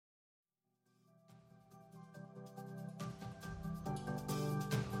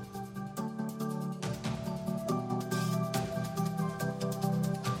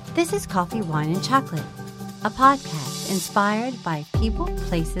This is Coffee, Wine, and Chocolate, a podcast inspired by people,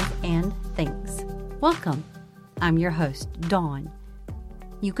 places, and things. Welcome. I'm your host, Dawn.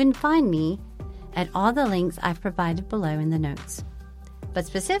 You can find me at all the links I've provided below in the notes. But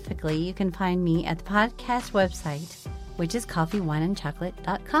specifically, you can find me at the podcast website, which is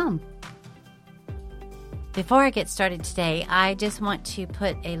coffeewineandchocolate.com. Before I get started today, I just want to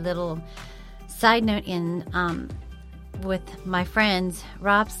put a little side note in with my friends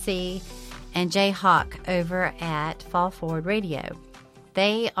Rob C. and Jay Hawk over at Fall Forward Radio.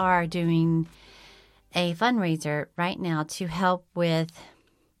 They are doing a fundraiser right now to help with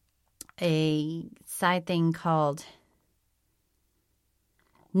a side thing called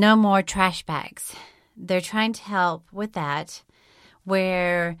No More Trash Bags. They're trying to help with that,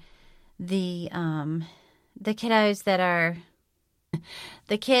 where the kiddos that are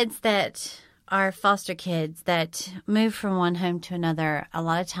the kids that are foster kids that move from one home to another, a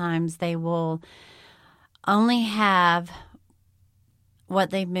lot of times they will only have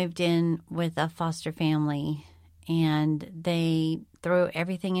what they've moved in with a foster family, and they throw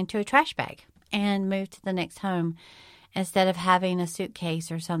everything into a trash bag and move to the next home instead of having a suitcase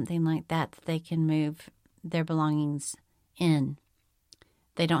or something like that they can move their belongings in.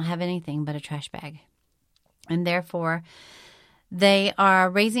 They don't have anything but a trash bag. And therefore, they are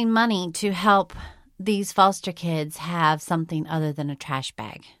raising money to help these foster kids have something other than a trash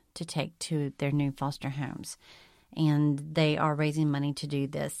bag to take to their new foster homes. And they are raising money to do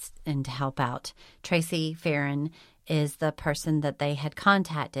this and to help out. Tracy Farron is the person that they had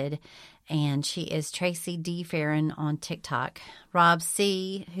contacted, and she is Tracy D. Farron on TikTok. Rob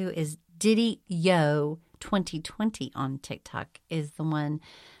C., who is Diddy Yo 2020 on TikTok, is the one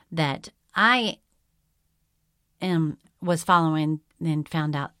that I was following and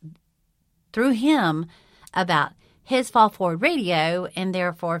found out through him about his Fall Forward Radio, and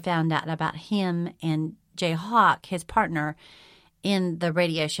therefore found out about him and Jay Hawk, his partner in the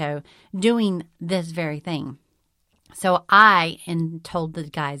radio show, doing this very thing. So I told the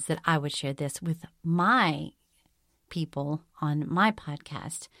guys that I would share this with my people on my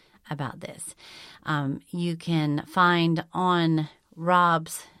podcast about this. You can find on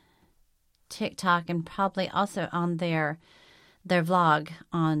Rob's TikTok and probably also on their vlog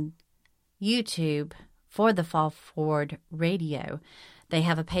on YouTube for the Fall Forward Radio. They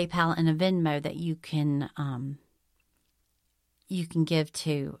have a PayPal and a Venmo that you can give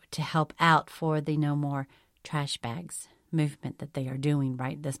to help out for the No More Trash Bags movement that they are doing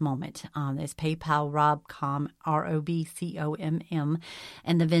right this moment. It's PayPal Robcom, ROBCOMM,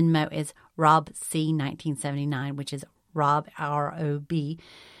 and the Venmo is RobC1979, which is Rob ROB,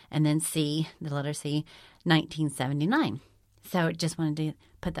 and then C, the letter C, 1979. So just wanted to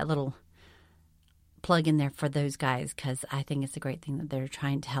put that little plug in there for those guys, because I think it's a great thing that they're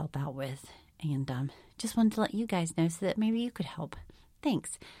trying to help out with. And just wanted to let you guys know so that maybe you could help.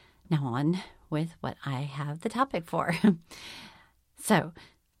 Thanks. Now on with what I have the topic for. So,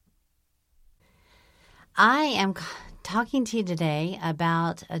 I am talking to you today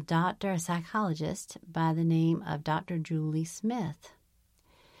about a psychologist by the name of Dr. Julie Smith.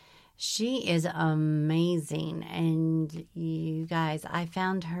 She is amazing, and you guys, I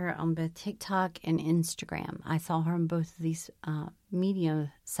found her on both TikTok and Instagram. I saw her on both of these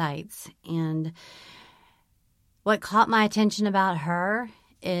media sites, and what caught my attention about her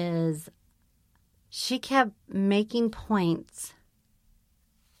is she kept making points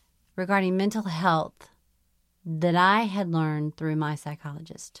regarding mental health that I had learned through my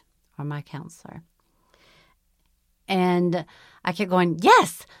psychologist or my counselor. And I kept going,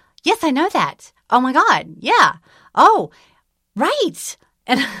 yes, I know that. Oh my God, yeah. Oh, right.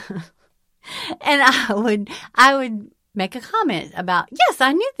 And and I would make a comment about, yes,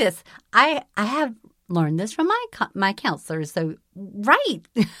 I knew this. I have learned this from my counselor. So, right.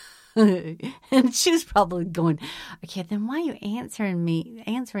 And she was probably going, okay, then why are you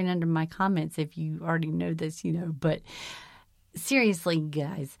answering under my comments if you already know this, But seriously,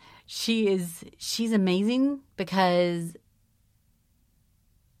 guys, she's amazing, because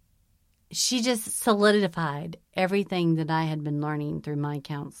she just solidified everything that I had been learning through my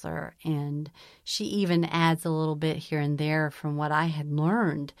counselor. And she even adds a little bit here and there from what I had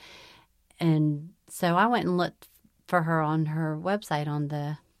learned. And so I went and looked for her on her website, on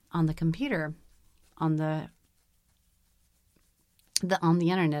the computer, on the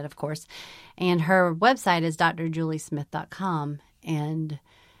internet, of course. And her website is drjuliesmith.com. And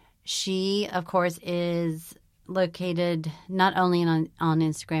she, of course, is located not only on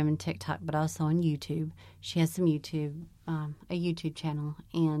Instagram and TikTok, but also on YouTube. She has some a YouTube channel.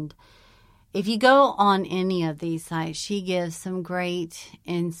 And if you go on any of these sites, she gives some great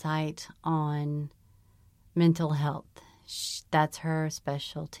insight on mental health. That's her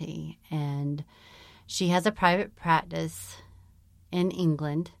specialty. And she has a private practice in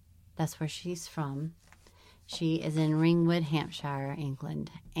England. That's where she's from. She is in Ringwood, Hampshire,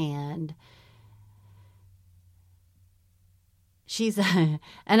 England. And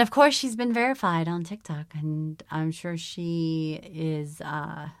and of course, she's been verified on TikTok. And I'm sure she is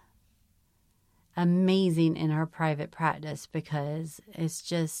amazing in her private practice, because it's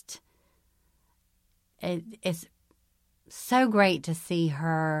just, it's so great to see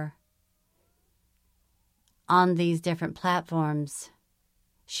her on these different platforms.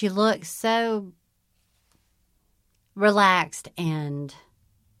 She looks so relaxed and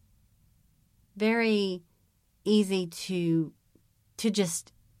very easy to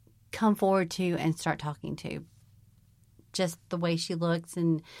just come forward to and start talking to. Just the way she looks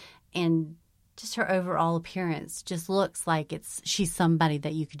and just her overall appearance just looks like she's somebody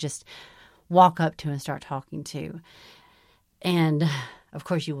that you could just walk up to and start talking to. And of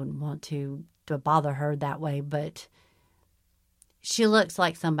course you wouldn't want to bother her that way, but she looks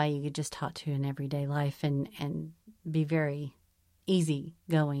like somebody you could just talk to in everyday life and be very easy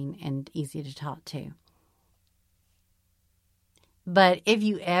going and easy to talk to. But if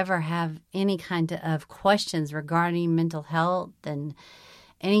you ever have any kind of questions regarding mental health and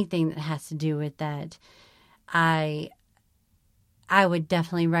anything that has to do with that, I would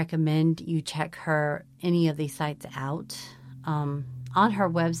definitely recommend you check any of these sites out. On her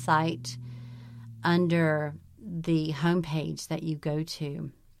website, under the homepage that you go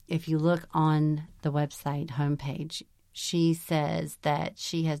to, if you look on the website homepage, she says that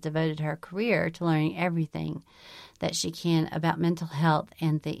she has devoted her career to learning everything that she can about mental health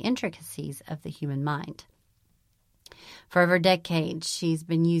and the intricacies of the human mind. For over decades, she's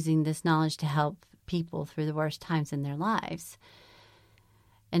been using this knowledge to help people through the worst times in their lives.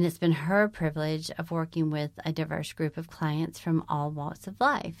 And it's been her privilege of working with a diverse group of clients from all walks of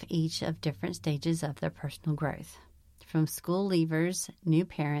life, each of different stages of their personal growth. From school leavers, new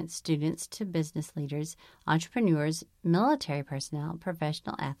parents, students, to business leaders, entrepreneurs, military personnel,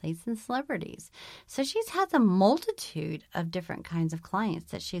 professional athletes, and celebrities. So she's had a multitude of different kinds of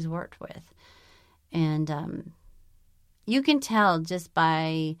clients that she's worked with. And you can tell just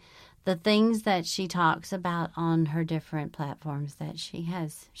by the things that she talks about on her different platforms that she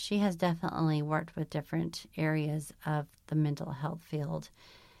has definitely worked with different areas of the mental health field.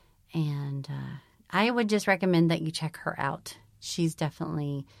 And I would just recommend that you check her out. She's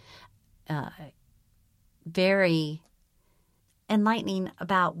definitely very enlightening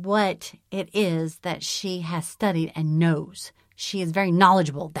about what it is that she has studied and knows. She is very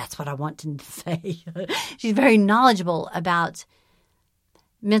knowledgeable. That's what I want to say. She's very knowledgeable about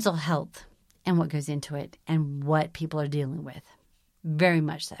mental health and what goes into it and what people are dealing with. Very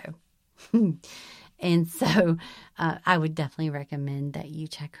much so. And so I would definitely recommend that you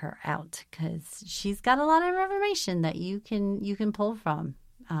check her out, because she's got a lot of information that you can pull from,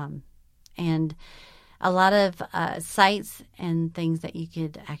 and a lot of sites and things that you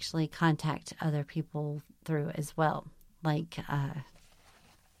could actually contact other people through as well. Like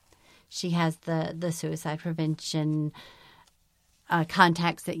she has the suicide prevention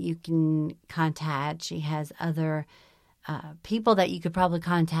contacts that you can contact. She has other people that you could probably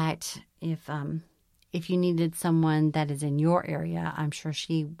contact if you needed someone that is in your area. I'm sure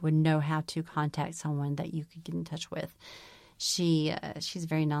she would know how to contact someone that you could get in touch with. She's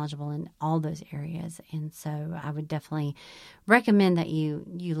very knowledgeable in all those areas, and so I would definitely recommend that you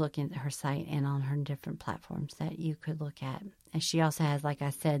look into her site and on her different platforms that you could look at. And she also has, like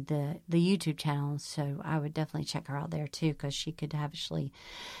I said, the YouTube channel, so I would definitely check her out there too, because she could actually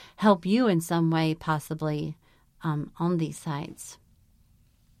help you in some way, possibly on these sites.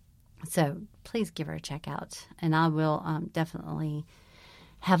 So please give her a check out, and I will definitely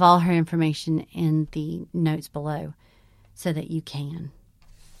have all her information in the notes below so that you can.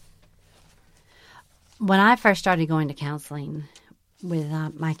 When I first started going to counseling with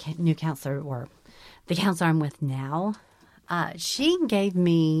my new counselor, or the counselor I'm with now, she gave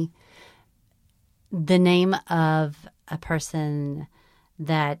me the name of a person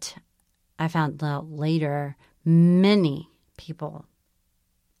that I found out later many people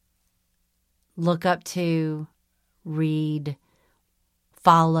look up to, read,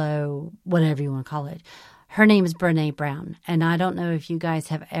 follow, whatever you want to call it. Her name is Brené Brown, and I don't know if you guys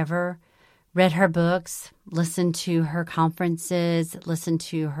have ever read her books, listened to her conferences, listened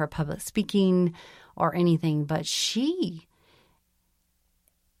to her public speaking or anything, but she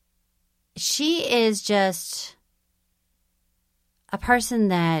is just a person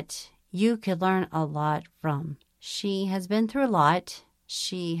that you could learn a lot from. She has been through a lot.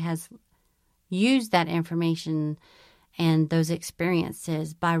 She has used that information and those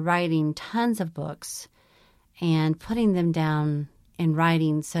experiences by writing tons of books and putting them down in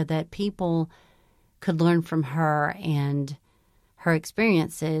writing so that people could learn from her and her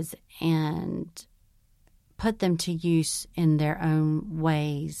experiences and put them to use in their own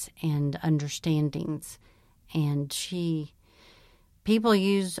ways and understandings. And people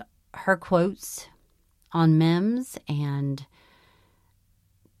use her quotes on memes and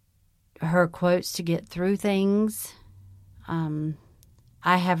her quotes to get through things.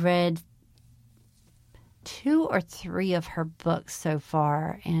 I have read 2 or 3 of her books so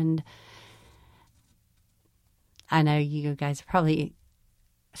far, and I know you guys are probably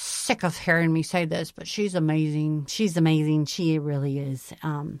sick of hearing me say this, but she's amazing. She's amazing. She really is.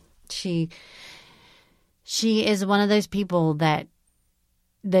 She is one of those people that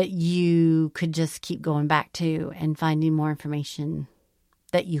you could just keep going back to and finding more information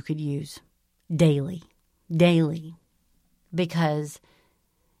that you could use daily, because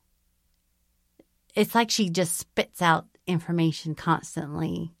it's like she just spits out information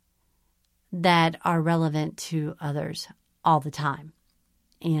constantly that are relevant to others all the time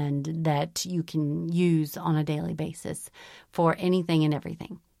and that you can use on a daily basis for anything and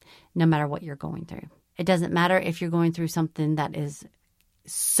everything, no matter what you're going through. It doesn't matter if you're going through something that is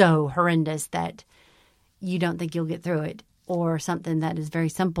so horrendous that you don't think you'll get through it, or something that is very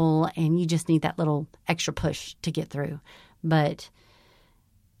simple and you just need that little extra push to get through. But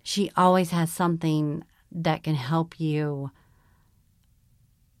she always has something that can help you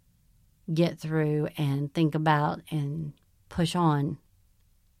get through and think about and push on.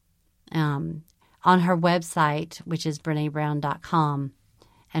 On her website, which is BreneBrown.com,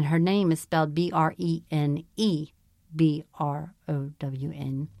 and her name is spelled BreneBrown.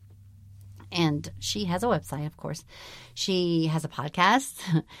 And she has a website, of course. She has a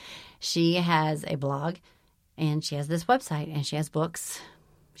podcast. She has a blog. And she has this website. And she has books.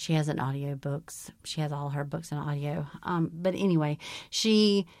 She has an audio books. She has all her books in audio. But anyway,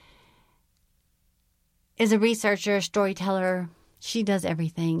 she is a researcher, storyteller. She does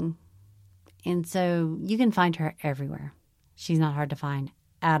everything. And so you can find her everywhere. She's not hard to find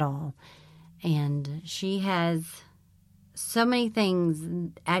at all. And she has so many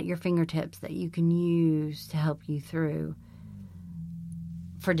things at your fingertips that you can use to help you through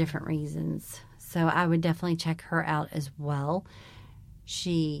for different reasons. So I would definitely check her out as well.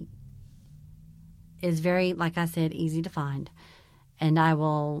 She is very, like I said, easy to find. And I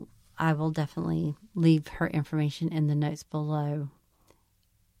will definitely leave her information in the notes below.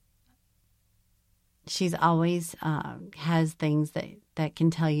 She's always has things that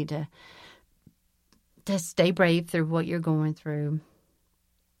can tell you to stay brave through what you're going through.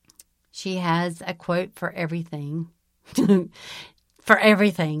 She has a quote for everything. For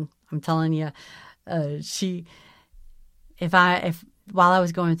everything. I'm telling you. While I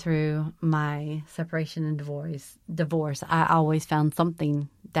was going through my separation and divorce, I always found something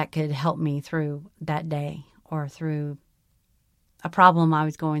that could help me through that day, or through a problem I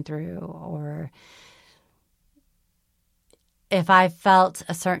was going through, or if I felt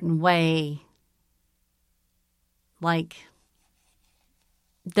a certain way, like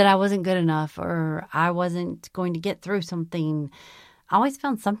that I wasn't good enough or I wasn't going to get through something, I always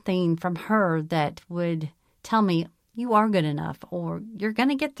found something from her that would tell me, you are good enough, or you're going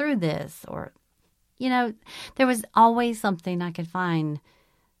to get through this, or, there was always something I could find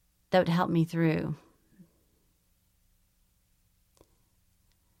that would help me through.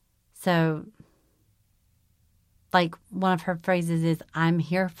 So, like one of her phrases is, I'm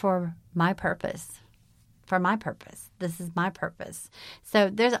here for my purpose. For my purpose. This is my purpose. So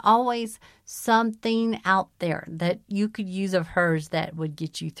there's always something out there that you could use of hers that would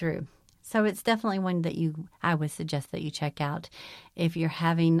get you through. So it's definitely one that I would suggest that you check out if you're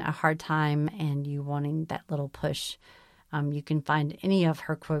having a hard time and you wanting that little push. You can find any of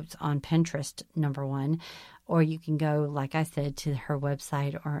her quotes on Pinterest, number one, or you can go, like I said, to her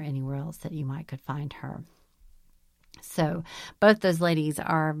website or anywhere else that you could find her. So both those ladies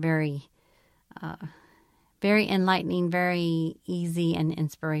are very enlightening, very easy and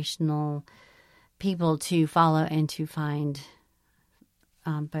inspirational people to follow and to find,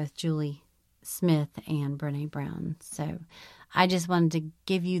 both Julie Smith and Brene Brown. So I just wanted to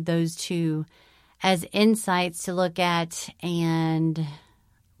give you those two as insights to look at and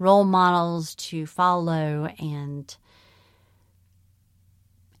role models to follow. And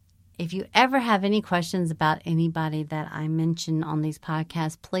if you ever have any questions about anybody that I mention on these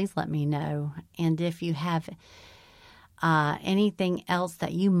podcasts, please let me know. And if you have anything else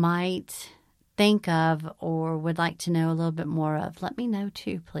that you might think of or would like to know a little bit more of, let me know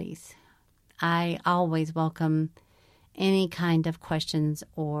too, please. I always welcome any kind of questions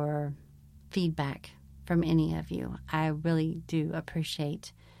or feedback from any of you. I really do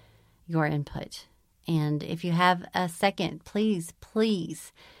appreciate your input. And if you have a second, please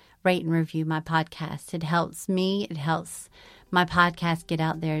rate and review my podcast. It helps me. It helps my podcast get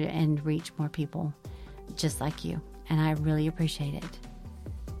out there and reach more people just like you. And I really appreciate it.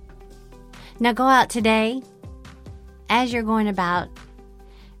 Now go out today as you're going about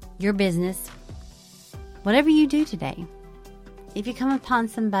your business, whatever you do today. If you come upon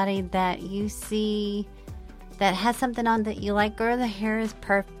somebody that you see that has something on that you like, or the hair is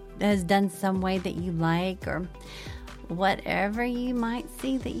has done some way that you like, or whatever you might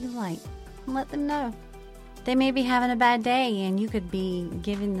see that you like, let them know. They may be having a bad day and you could be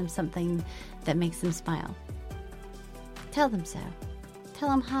giving them something that makes them smile. Tell them so. Tell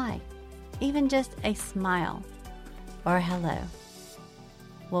them hi. Even just a smile or a hello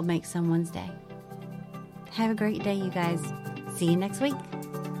will make someone's day. Have a great day, you guys. See you next week.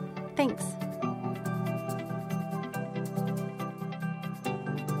 Thanks.